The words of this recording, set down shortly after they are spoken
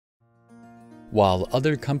While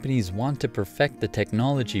other companies want to perfect the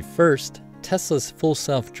technology first, Tesla's full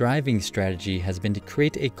self-driving strategy has been to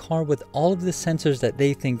create a car with all of the sensors that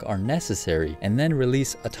they think are necessary and then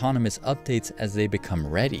release autonomous updates as they become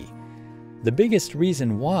ready. The biggest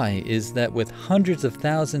reason why is that with hundreds of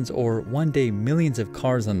thousands or one day millions of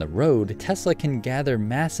cars on the road, Tesla can gather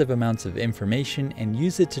massive amounts of information and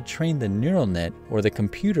use it to train the neural net or the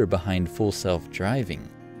computer behind full self-driving.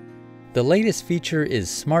 The latest feature is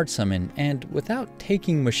Smart Summon, and without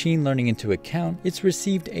taking machine learning into account, it's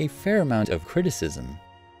received a fair amount of criticism.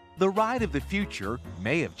 The ride of the future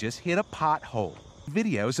may have just hit a pothole.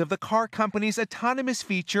 Videos of the car company's autonomous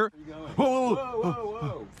feature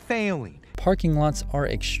failing. Parking lots are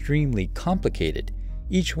extremely complicated.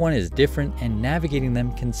 Each one is different, and navigating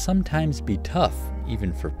them can sometimes be tough,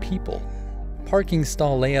 even for people. Parking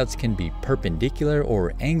stall layouts can be perpendicular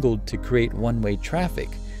or angled to create one-way traffic.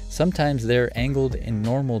 Sometimes they're angled in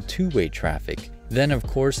normal two-way traffic. Then of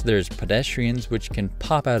course there's pedestrians, which can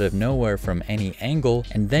pop out of nowhere from any angle,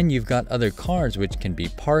 and then you've got other cars which can be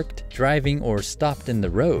parked, driving, or stopped in the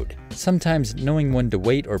road. Sometimes knowing when to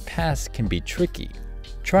wait or pass can be tricky.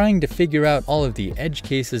 Trying to figure out all of the edge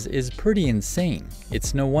cases is pretty insane.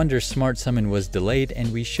 It's no wonder Smart Summon was delayed,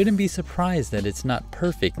 and we shouldn't be surprised that it's not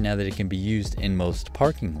perfect now that it can be used in most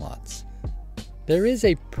parking lots. There is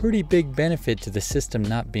a pretty big benefit to the system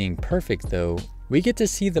not being perfect though. We get to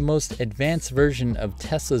see the most advanced version of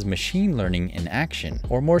Tesla's machine learning in action,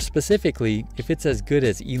 or more specifically, if it's as good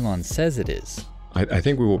as Elon says it is. I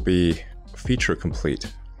think we will be feature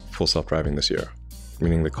complete full self-driving this year,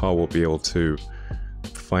 meaning the car will be able to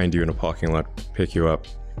find you in a parking lot, pick you up,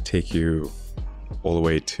 take you all the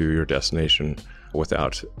way to your destination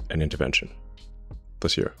without an intervention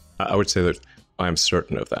this year. I would say that I'm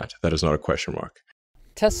certain of that. That is not a question mark.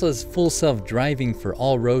 Tesla's full self-driving for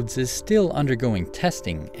all roads is still undergoing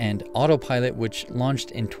testing, and Autopilot, which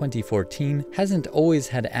launched in 2014, hasn't always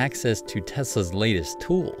had access to Tesla's latest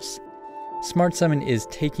tools. Smart Summon is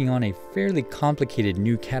taking on a fairly complicated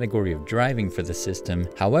new category of driving for the system.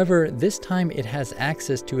 However, this time it has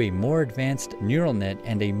access to a more advanced neural net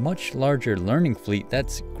and a much larger learning fleet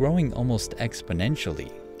that's growing almost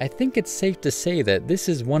exponentially. I think it's safe to say that this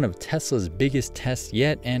is one of Tesla's biggest tests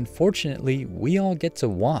yet, and fortunately, we all get to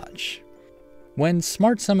watch. When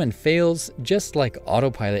Smart Summon fails, just like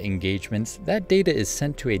Autopilot engagements, that data is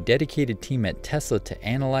sent to a dedicated team at Tesla to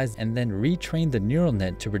analyze and then retrain the neural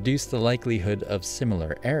net to reduce the likelihood of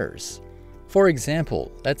similar errors. For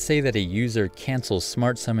example, let's say that a user cancels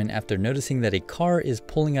Smart Summon after noticing that a car is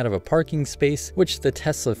pulling out of a parking space, which the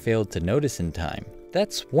Tesla failed to notice in time.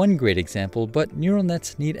 That's one great example, but neural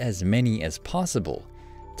nets need as many as possible.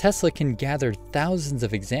 Tesla can gather thousands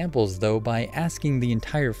of examples though by asking the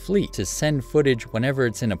entire fleet to send footage whenever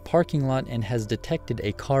it's in a parking lot and has detected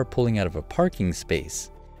a car pulling out of a parking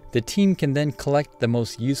space. The team can then collect the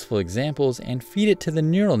most useful examples and feed it to the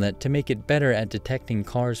neural net to make it better at detecting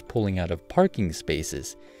cars pulling out of parking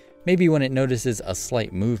spaces, maybe when it notices a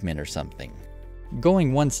slight movement or something.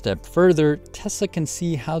 Going one step further, Tesla can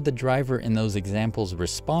see how the driver in those examples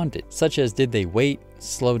responded, such as did they wait,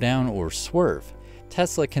 slow down, or swerve.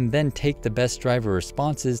 Tesla can then take the best driver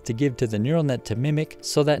responses to give to the neural net to mimic,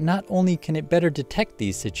 so that not only can it better detect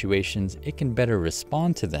these situations, it can better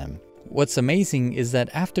respond to them. What's amazing is that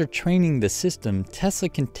after training the system, Tesla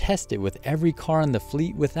can test it with every car in the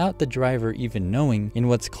fleet without the driver even knowing, in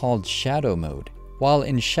what's called shadow mode. While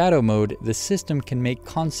in shadow mode, the system can make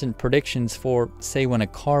constant predictions for, say, when a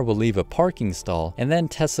car will leave a parking stall, and then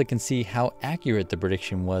Tesla can see how accurate the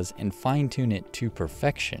prediction was and fine-tune it to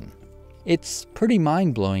perfection. It's pretty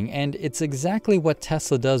mind-blowing, and it's exactly what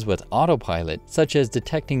Tesla does with Autopilot, such as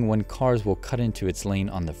detecting when cars will cut into its lane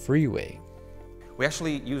on the freeway. We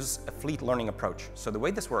actually use a fleet learning approach. So the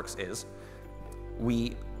way this works is,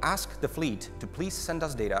 we ask the fleet to please send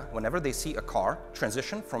us data whenever they see a car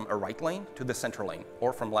transition from a right lane to the center lane,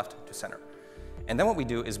 or from left to center. And then what we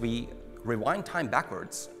do is we rewind time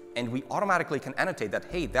backwards, and we automatically can annotate that,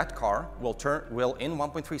 hey, that car will in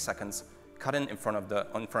 1.3 seconds cut in front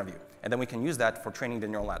of you. And then we can use that for training the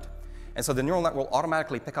neural net. And so the neural net will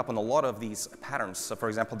automatically pick up on a lot of these patterns. So for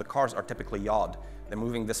example, the cars are typically yawed, they're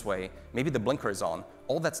moving this way, maybe the blinker is on.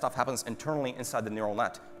 All that stuff happens internally inside the neural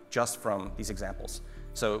net just from these examples.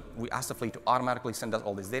 So we ask the fleet to automatically send us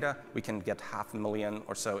all this data. We can get 500,000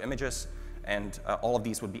 or so images, and all of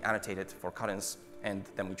these would be annotated for cut-ins, and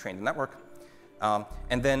then we trained the network.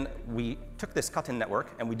 And then we took this cut-in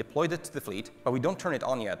network and we deployed it to the fleet, but we don't turn it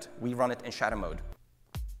on yet. We run it in shadow mode.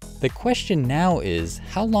 The question now is,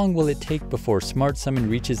 how long will it take before Smart Summon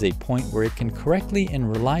reaches a point where it can correctly and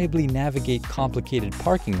reliably navigate complicated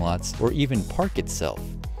parking lots or even park itself?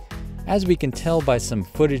 As we can tell by some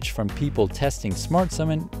footage from people testing Smart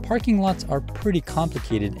Summon, parking lots are pretty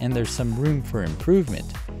complicated and there's some room for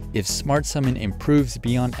improvement. If Smart Summon improves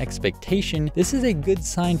beyond expectation, this is a good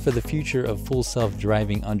sign for the future of full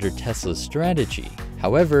self-driving under Tesla's strategy.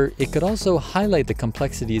 However, it could also highlight the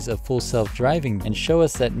complexities of full self-driving and show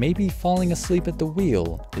us that maybe falling asleep at the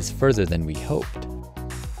wheel is further than we hoped.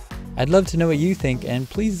 I'd love to know what you think, and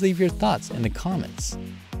please leave your thoughts in the comments.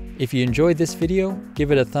 If you enjoyed this video,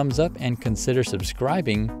 give it a thumbs up and consider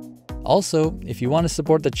subscribing. Also, if you want to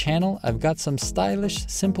support the channel, I've got some stylish,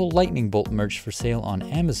 simple lightning bolt merch for sale on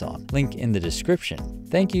Amazon. Link in the description.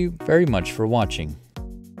 Thank you very much for watching.